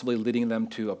and possibly leading them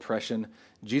to oppression.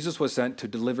 Jesus was sent to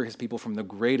deliver his people from the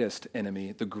greatest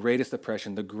enemy, the greatest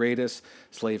oppression, the greatest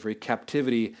slavery,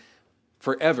 captivity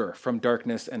forever from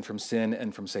darkness and from sin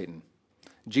and from Satan.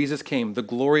 Jesus came, the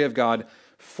glory of God,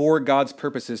 for God's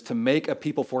purposes, to make a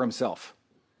people for himself.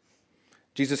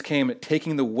 Jesus came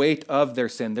taking the weight of their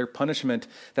sin, their punishment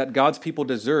that God's people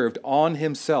deserved, on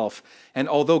himself. And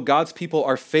although God's people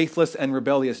are faithless and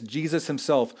rebellious, Jesus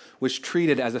himself was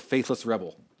treated as a faithless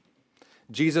rebel.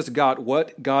 Jesus got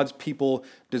what God's people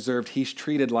deserved. He's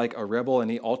treated like a rebel,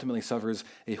 and he ultimately suffers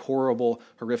a horrible,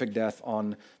 horrific death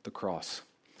on the cross.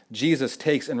 Jesus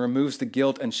takes and removes the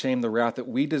guilt and shame, the wrath that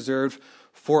we deserved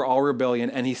for our rebellion,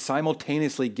 and he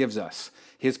simultaneously gives us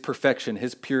his perfection,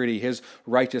 his purity, his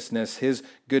righteousness, his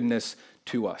goodness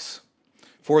to us.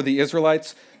 For the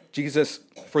Israelites,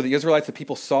 the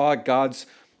people saw God's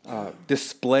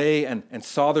display and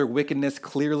saw their wickedness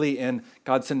clearly in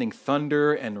God sending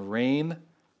thunder and rain.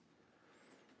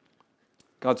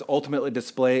 God's ultimate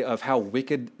display of how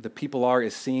wicked the people are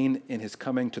is seen in his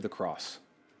coming to the cross.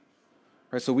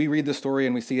 Right, so we read the story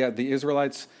and we see that the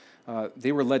Israelites,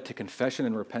 they were led to confession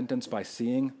and repentance by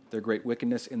seeing their great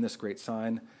wickedness in this great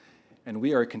sign. And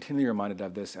we are continually reminded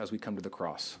of this as we come to the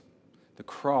cross. The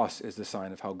cross is the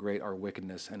sign of how great our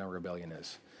wickedness and our rebellion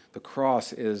is. The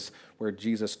cross is where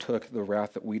Jesus took the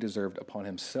wrath that we deserved upon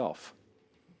himself.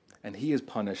 And he is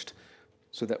punished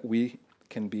so that we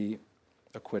can be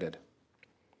acquitted.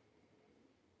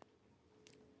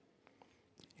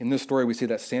 In this story, we see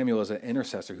that Samuel is an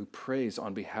intercessor who prays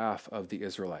on behalf of the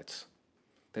Israelites,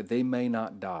 that they may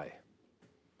not die.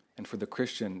 And for the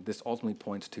Christian, this ultimately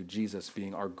points to Jesus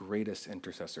being our greatest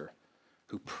intercessor,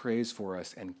 who prays for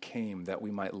us and came that we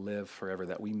might live forever,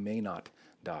 that we may not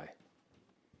die.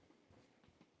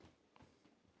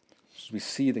 So we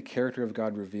see the character of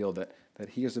God revealed, that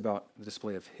he is about the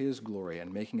display of his glory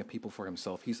and making a people for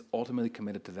himself. He's ultimately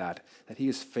committed to that he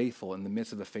is faithful in the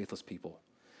midst of a faithless people,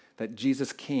 that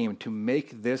Jesus came to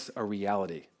make this a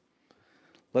reality.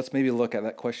 Let's maybe look at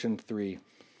that question 3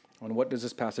 on what does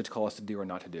this passage call us to do or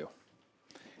not to do.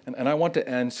 And I want to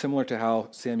end similar to how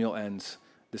Samuel ends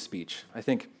the speech. I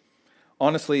think,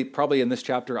 honestly, probably in this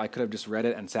chapter, I could have just read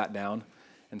it and sat down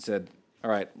and said, all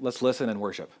right, let's listen and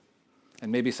worship.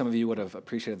 And maybe some of you would have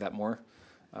appreciated that more,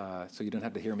 so you don't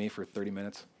have to hear me for 30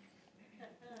 minutes.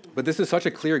 But this is such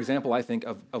a clear example, I think,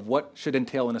 of what should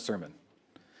entail in a sermon.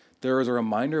 There is a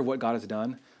reminder of what God has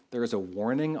done. There is a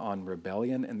warning on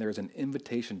rebellion, and there is an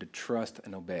invitation to trust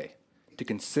and obey, to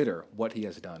consider what he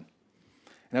has done.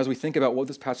 And as we think about what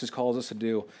this passage calls us to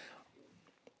do,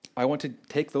 I want to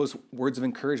take those words of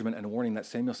encouragement and warning that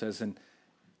Samuel says and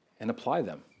apply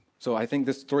them. So I think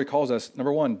this story calls us,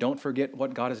 number 1, don't forget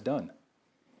what God has done.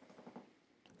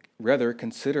 Rather,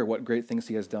 consider what great things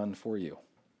he has done for you.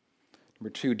 Number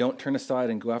 2, don't turn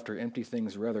aside and go after empty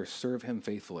things. Rather, serve him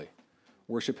faithfully.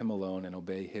 Worship him alone and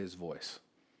obey his voice.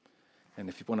 And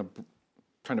if you want to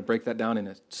try to break that down in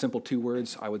a simple 2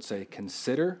 words, I would say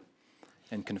consider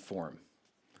and conform.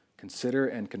 Consider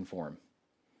and conform.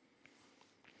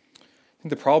 I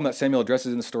think the problem that Samuel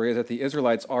addresses in the story is that the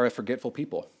Israelites are a forgetful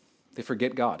people. They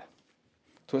forget God.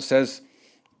 So it says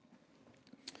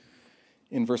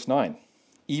in verse 9,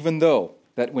 even though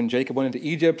that when Jacob went into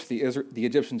Egypt, the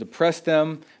Egyptians oppressed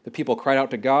them, the people cried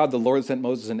out to God, the Lord sent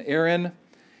Moses and Aaron.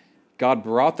 God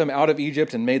brought them out of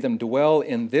Egypt and made them dwell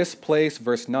in this place.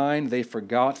 Verse 9, they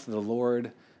forgot the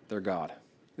Lord their God.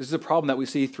 This is a problem that we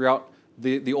see throughout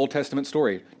the Old Testament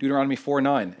story, Deuteronomy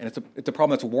 4:9, and it's a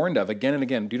problem that's warned of again and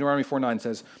again. Deuteronomy 4:9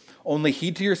 says, only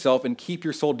heed to yourself and keep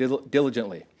your soul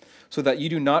diligently, so that you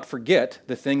do not forget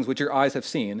the things which your eyes have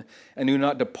seen, and do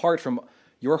not depart from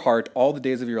your heart all the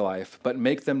days of your life, but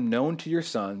make them known to your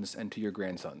sons and to your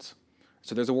grandsons.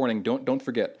 So there's a warning, don't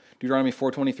forget. Deuteronomy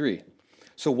 4:23.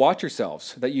 So watch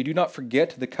yourselves, that you do not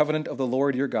forget the covenant of the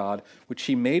Lord your God, which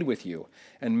he made with you,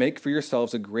 and make for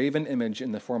yourselves a graven image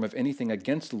in the form of anything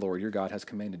against the Lord your God has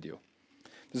commanded you.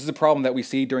 This is a problem that we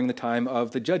see during the time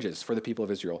of the judges for the people of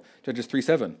Israel. Judges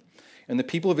 3:7. And the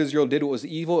people of Israel did what was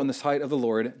evil in the sight of the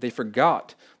Lord. They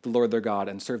forgot the Lord their God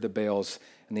and served the Baals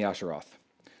and the Asheroth.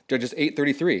 Judges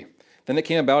 8:33. Then it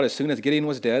came about as soon as Gideon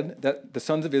was dead that the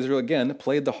sons of Israel again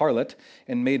played the harlot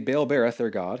and made Baal-berith their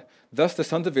god. Thus the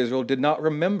sons of Israel did not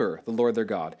remember the Lord their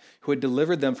God, who had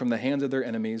delivered them from the hands of their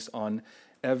enemies on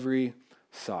every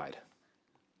side.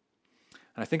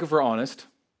 And I think if we're honest,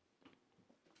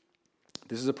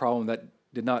 this is a problem that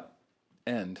did not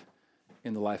end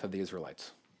in the life of the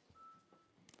Israelites.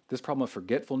 This problem of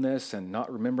forgetfulness and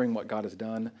not remembering what God has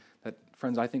done, that,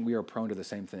 friends, I think we are prone to the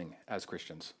same thing as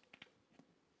Christians.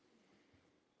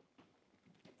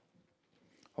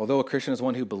 Although a Christian is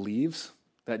one who believes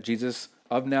that Jesus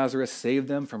of Nazareth saved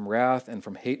them from wrath and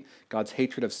from God's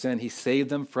hatred of sin, he saved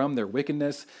them from their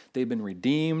wickedness. They've been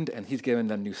redeemed, and he's given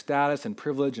them new status and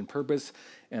privilege and purpose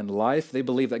and life. They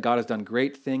believe that God has done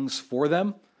great things for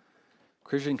them. A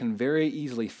Christian can very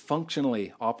easily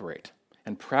functionally operate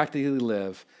and practically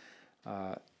live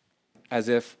as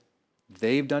if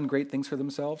they've done great things for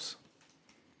themselves,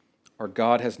 or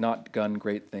God has not done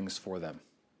great things for them.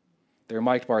 They're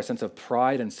marked by a sense of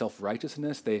pride and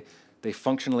self-righteousness. They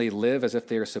functionally live as if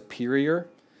they are superior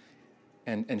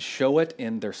and show it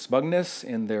in their smugness,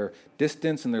 in their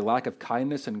distance, in their lack of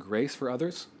kindness and grace for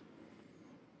others.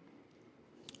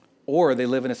 Or they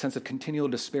live in a sense of continual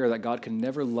despair that God can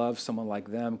never love someone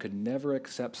like them, could never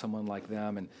accept someone like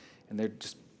them, and they're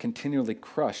just continually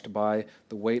crushed by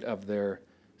the weight of their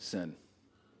sin.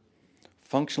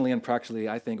 Functionally and practically,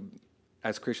 I think,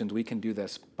 as Christians, we can do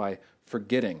this by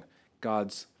forgetting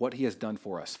what he has done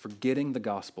for us, forgetting the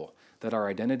gospel, that our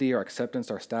identity, our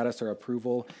acceptance, our status, our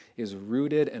approval is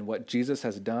rooted in what Jesus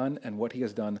has done and what he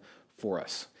has done for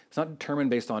us. It's not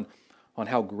determined based on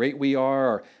how great we are,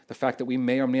 or the fact that we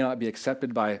may or may not be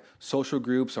accepted by social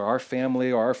groups or our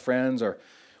family or our friends, or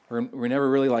we're never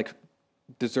really like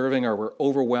deserving, or we're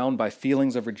overwhelmed by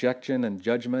feelings of rejection and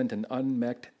judgment and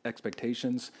unmet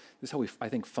expectations. This is how we, I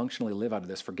think, functionally live out of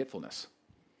this forgetfulness.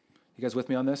 You guys with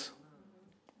me on this?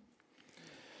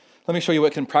 Let me show you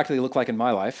what it can practically look like in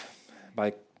my life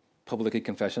by public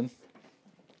confession.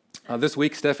 This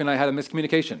week, Stephanie and I had a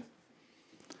miscommunication,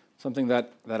 something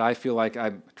that I feel like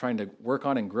I'm trying to work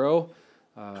on and grow.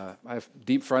 I have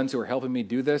deep friends who are helping me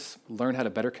do this, learn how to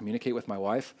better communicate with my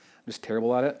wife. I'm just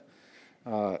terrible at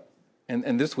it.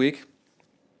 And this week,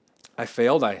 I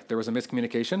failed. There was a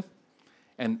miscommunication,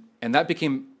 and that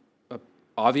became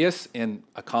obvious, and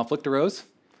a conflict arose.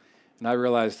 And I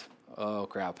realized, oh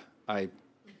crap,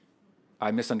 I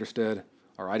misunderstood,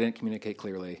 or I didn't communicate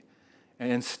clearly.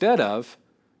 And instead of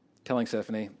telling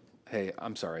Stephanie, hey,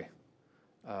 I'm sorry,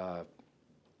 I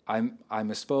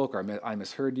misspoke, or I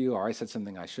misheard you, or I said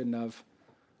something I shouldn't have,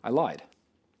 I lied.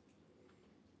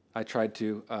 I tried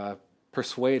to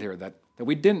persuade her that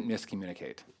we didn't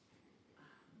miscommunicate.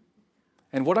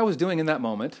 And what I was doing in that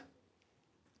moment,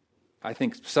 I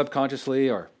think subconsciously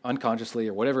or unconsciously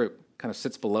or whatever kind of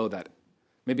sits below that,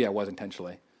 maybe I was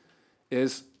intentionally,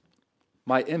 is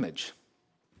my image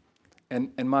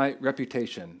and my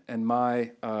reputation and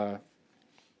my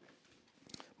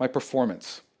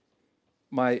performance,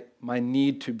 my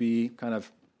need to be kind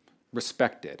of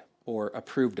respected or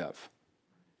approved of.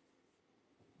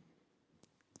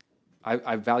 I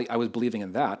was believing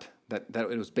in that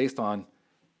it was based on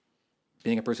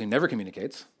being a person who never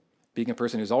communicates, being a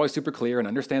person who's always super clear and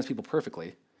understands people perfectly.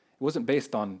 It wasn't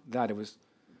based on that. It was,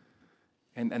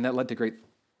 and that led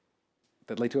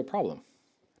to a problem.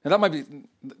 And that might be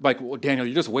like, well, Daniel,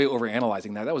 you're just way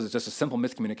overanalyzing that. That was just a simple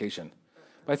miscommunication.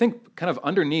 But I think kind of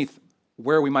underneath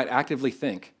where we might actively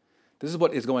think, this is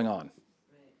what is going on.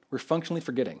 We're functionally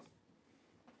forgetting.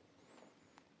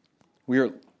 We are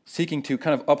seeking to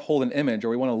kind of uphold an image, or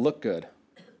we want to look good.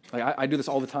 Like I do this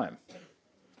all the time.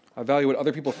 I value what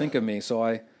other people think of me, so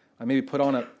I maybe put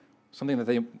on something that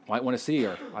they might want to see,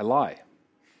 or I lie.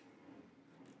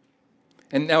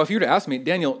 And now if you were to ask me,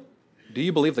 Daniel, do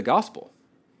you believe the gospel?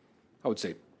 I would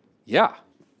say, yeah,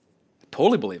 I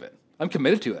totally believe it. I'm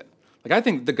committed to it. Like, I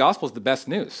think the gospel is the best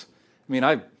news. I mean,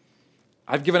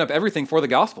 I've given up everything for the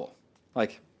gospel.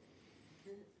 Like,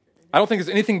 I don't think there's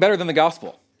anything better than the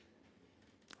gospel.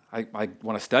 I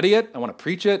want to study it. I want to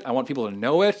preach it. I want people to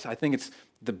know it. I think it's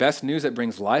the best news that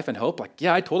brings life and hope. Like,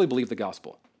 yeah, I totally believe the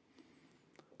gospel.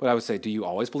 But I would say, do you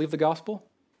always believe the gospel?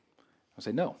 I would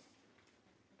say, no.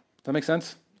 Does that make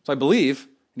sense? So I believe,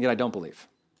 and yet I don't believe.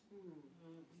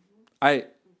 I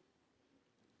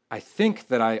think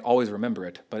that I always remember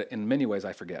it, but in many ways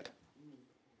I forget.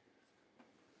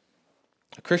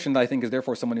 A Christian, I think, is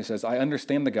therefore someone who says, I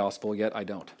understand the gospel, yet I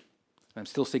don't. I'm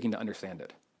still seeking to understand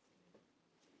it.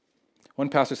 One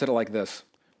pastor said it like this: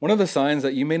 one of the signs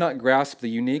that you may not grasp the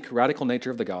unique, radical nature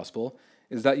of the gospel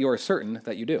is that you are certain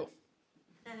that you do.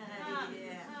 Does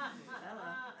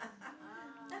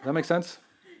that make sense?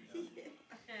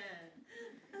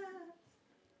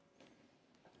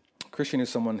 A Christian is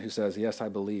someone who says, yes, I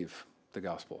believe the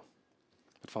gospel,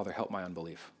 but Father, help my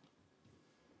unbelief.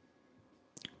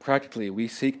 Practically, we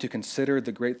seek to consider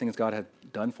the great things God has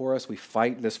done for us. We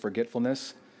fight this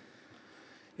forgetfulness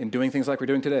in doing things like we're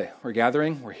doing today. We're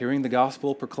gathering, we're hearing the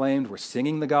gospel proclaimed, we're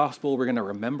singing the gospel, we're going to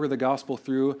remember the gospel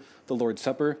through the Lord's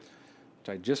Supper, which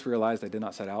I just realized I did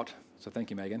not set out, so thank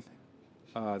you, Megan.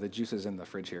 The juice is in the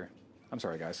fridge here. I'm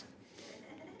sorry, guys.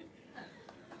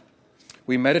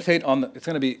 We meditate on it's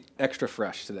going to be extra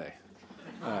fresh today.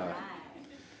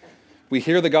 We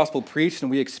hear the gospel preached and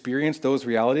we experience those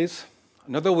realities.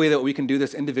 Another way that we can do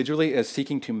this individually is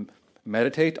seeking to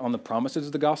meditate on the promises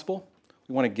of the gospel.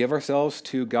 We want to give ourselves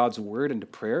to God's word and to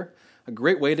prayer. A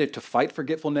great way to fight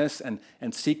forgetfulness and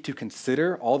seek to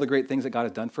consider all the great things that God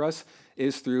has done for us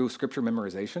is through scripture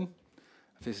memorization.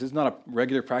 If this is not a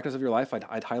regular practice of your life,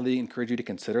 I'd highly encourage you to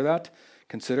consider that.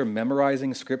 Consider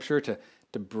memorizing scripture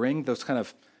to bring those kind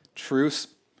of truths.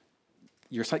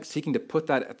 You're seeking to put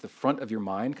that at the front of your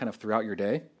mind kind of throughout your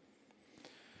day.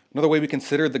 Another way we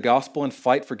consider the gospel and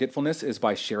fight forgetfulness is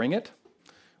by sharing it.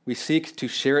 We seek to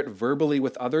share it verbally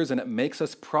with others, and it makes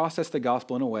us process the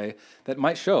gospel in a way that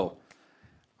might show,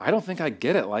 I don't think I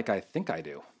get it like I think I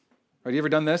do. Right? You ever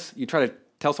done this? You try to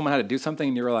tell someone how to do something,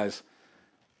 and you realize,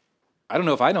 I don't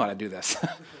know if I know how to do this.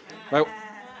 Right?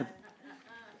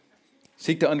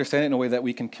 Seek to understand it in a way that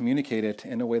we can communicate it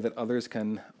in a way that others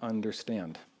can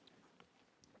understand.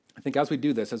 I think as we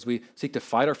do this, as we seek to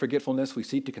fight our forgetfulness, we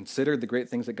seek to consider the great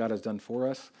things that God has done for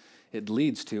us, it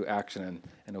leads to action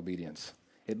and obedience.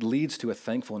 It leads to a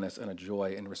thankfulness and a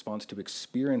joy in response to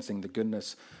experiencing the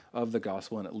goodness of the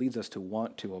gospel, and it leads us to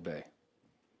want to obey.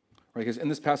 Right? Because in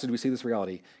this passage we see this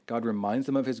reality. God reminds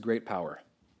them of his great power.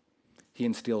 He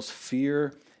instills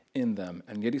fear in them,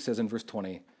 and yet he says in verse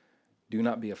 20, do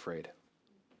not be afraid.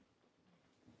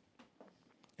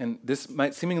 And this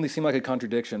might seemingly seem like a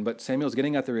contradiction, but Samuel's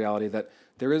getting at the reality that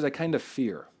there is a kind of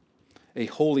fear, a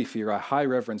holy fear, a high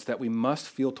reverence that we must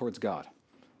feel towards God,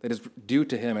 that is due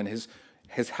to him and his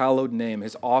hallowed name,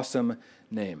 his awesome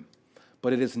name.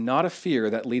 But it is not a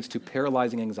fear that leads to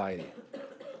paralyzing anxiety.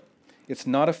 It's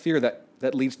not a fear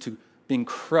that leads to being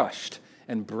crushed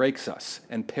and breaks us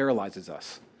and paralyzes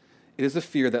us. It is a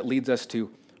fear that leads us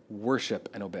to worship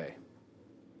and obey.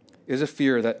 It is a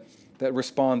fear that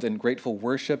responds in grateful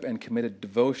worship and committed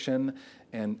devotion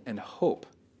and hope.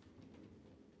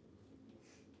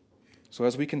 So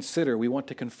as we consider, we want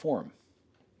to conform.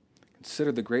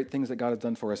 Consider the great things that God has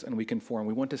done for us, and we conform.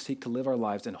 We want to seek to live our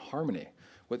lives in harmony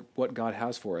with what God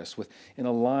has for us, in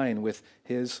a line with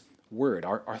his word.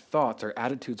 Our thoughts, our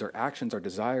attitudes, our actions, our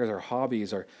desires, our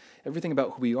hobbies, everything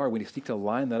about who we are, we seek to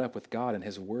line that up with God and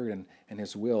his word and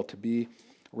his will to be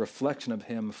a reflection of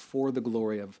him for the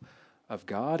glory of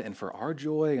God and for our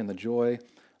joy and the joy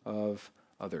of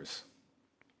others.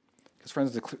 Because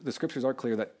friends, the scriptures are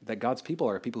clear that God's people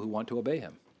are people who want to obey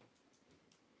him.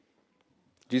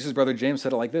 Jesus' brother James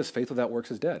said it like this: faith without works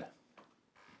is dead.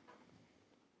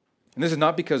 And this is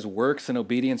not because works and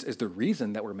obedience is the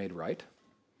reason that we're made right.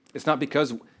 It's not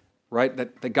because, right,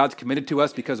 that God's committed to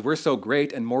us because we're so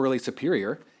great and morally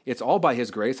superior. It's all by his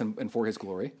grace and for his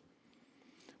glory.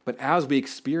 But as we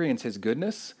experience his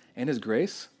goodness and his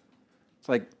grace, it's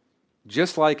like,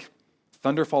 just like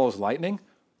thunder follows lightning,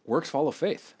 works follow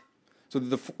faith. So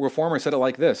the Reformer said it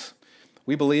like this: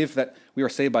 we believe that we are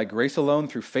saved by grace alone,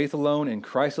 through faith alone, in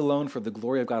Christ alone, for the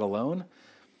glory of God alone.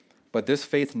 But this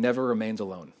faith never remains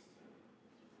alone.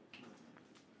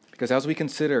 Because as we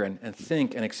consider and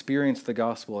think and experience the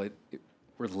gospel,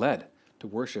 we're led to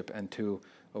worship and to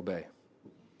obey.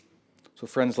 So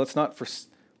friends, let's not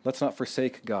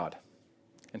forsake God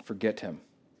and forget him.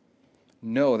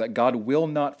 Know that God will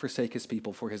not forsake his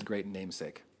people for his great name's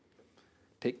sake.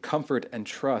 Take comfort and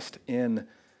trust in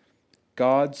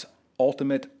God's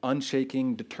ultimate,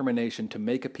 unshaking determination to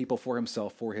make a people for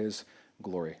himself for his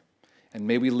glory. And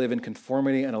may we live in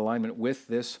conformity and alignment with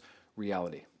this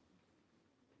reality.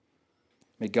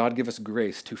 May God give us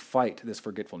grace to fight this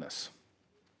forgetfulness,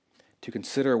 to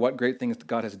consider what great things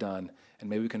God has done, and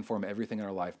may we conform everything in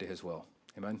our life to his will.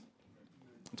 Amen?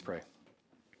 Let's pray.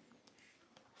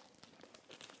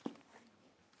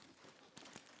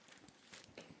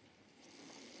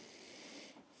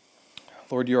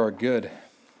 Lord, you are good,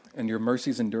 and your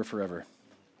mercies endure forever.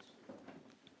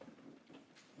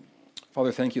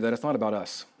 Father, thank you that it's not about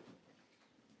us.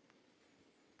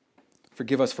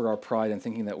 Forgive us for our pride in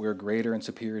thinking that we're greater and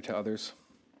superior to others.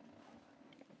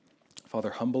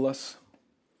 Father, humble us.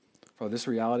 Father, this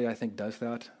reality, I think, does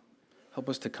that. Help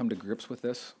us to come to grips with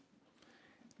this.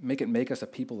 Make us a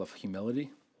people of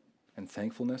humility and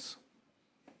thankfulness.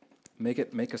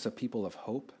 Make us a people of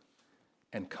hope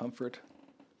and comfort,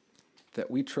 that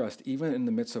we trust even in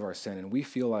the midst of our sin, and we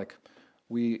feel like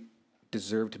we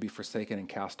deserve to be forsaken and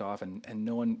cast off, and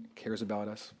no one cares about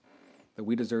us, that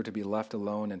we deserve to be left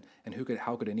alone, and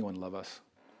how could anyone love us?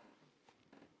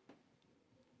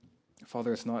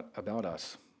 Father, it's not about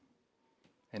us,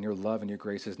 and your love and your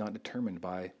grace is not determined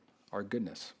by our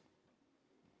goodness.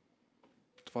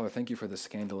 Father, thank you for this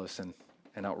scandalous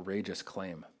and outrageous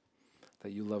claim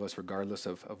that you love us regardless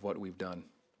of what we've done,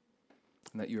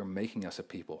 and that you are making us a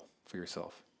people for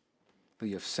yourself, that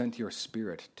you have sent your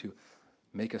Spirit to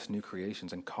make us new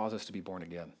creations and cause us to be born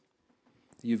again.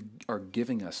 You are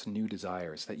giving us new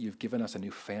desires, that you've given us a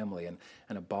new family and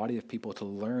a body of people to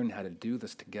learn how to do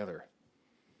this together.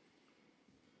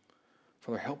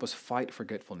 Father, help us fight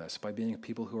forgetfulness by being a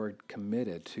people who are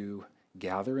committed to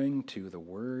gathering, to the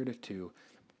Word, to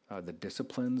the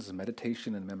disciplines,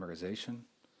 meditation and memorization,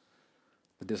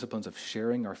 the disciplines of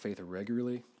sharing our faith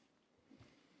regularly.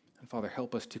 And Father,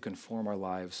 help us to conform our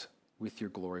lives with your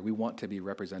glory. We want to be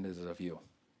representatives of you.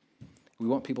 We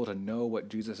want people to know what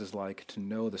Jesus is like, to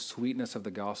know the sweetness of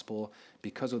the gospel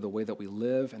because of the way that we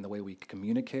live and the way we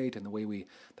communicate and the way we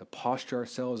posture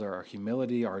ourselves, our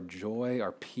humility, our joy,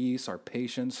 our peace, our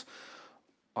patience,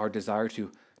 our desire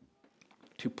to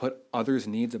put others'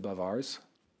 needs above ours.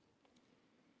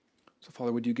 So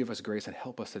Father, would you give us grace and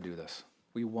help us to do this?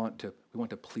 We want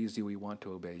to please you. We want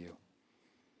to obey you.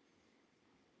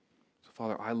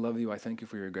 Father, I love you. I thank you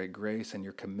for your great grace and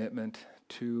your commitment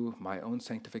to my own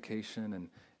sanctification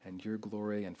and your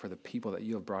glory, and for the people that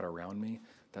you have brought around me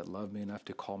that love me enough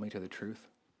to call me to the truth.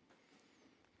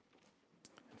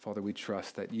 And Father, we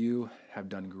trust that you have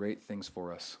done great things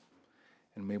for us,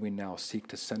 and may we now seek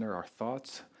to center our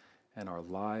thoughts and our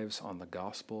lives on the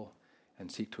gospel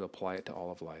and seek to apply it to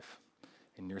all of life.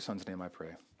 In your Son's name I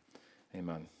pray.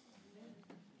 Amen.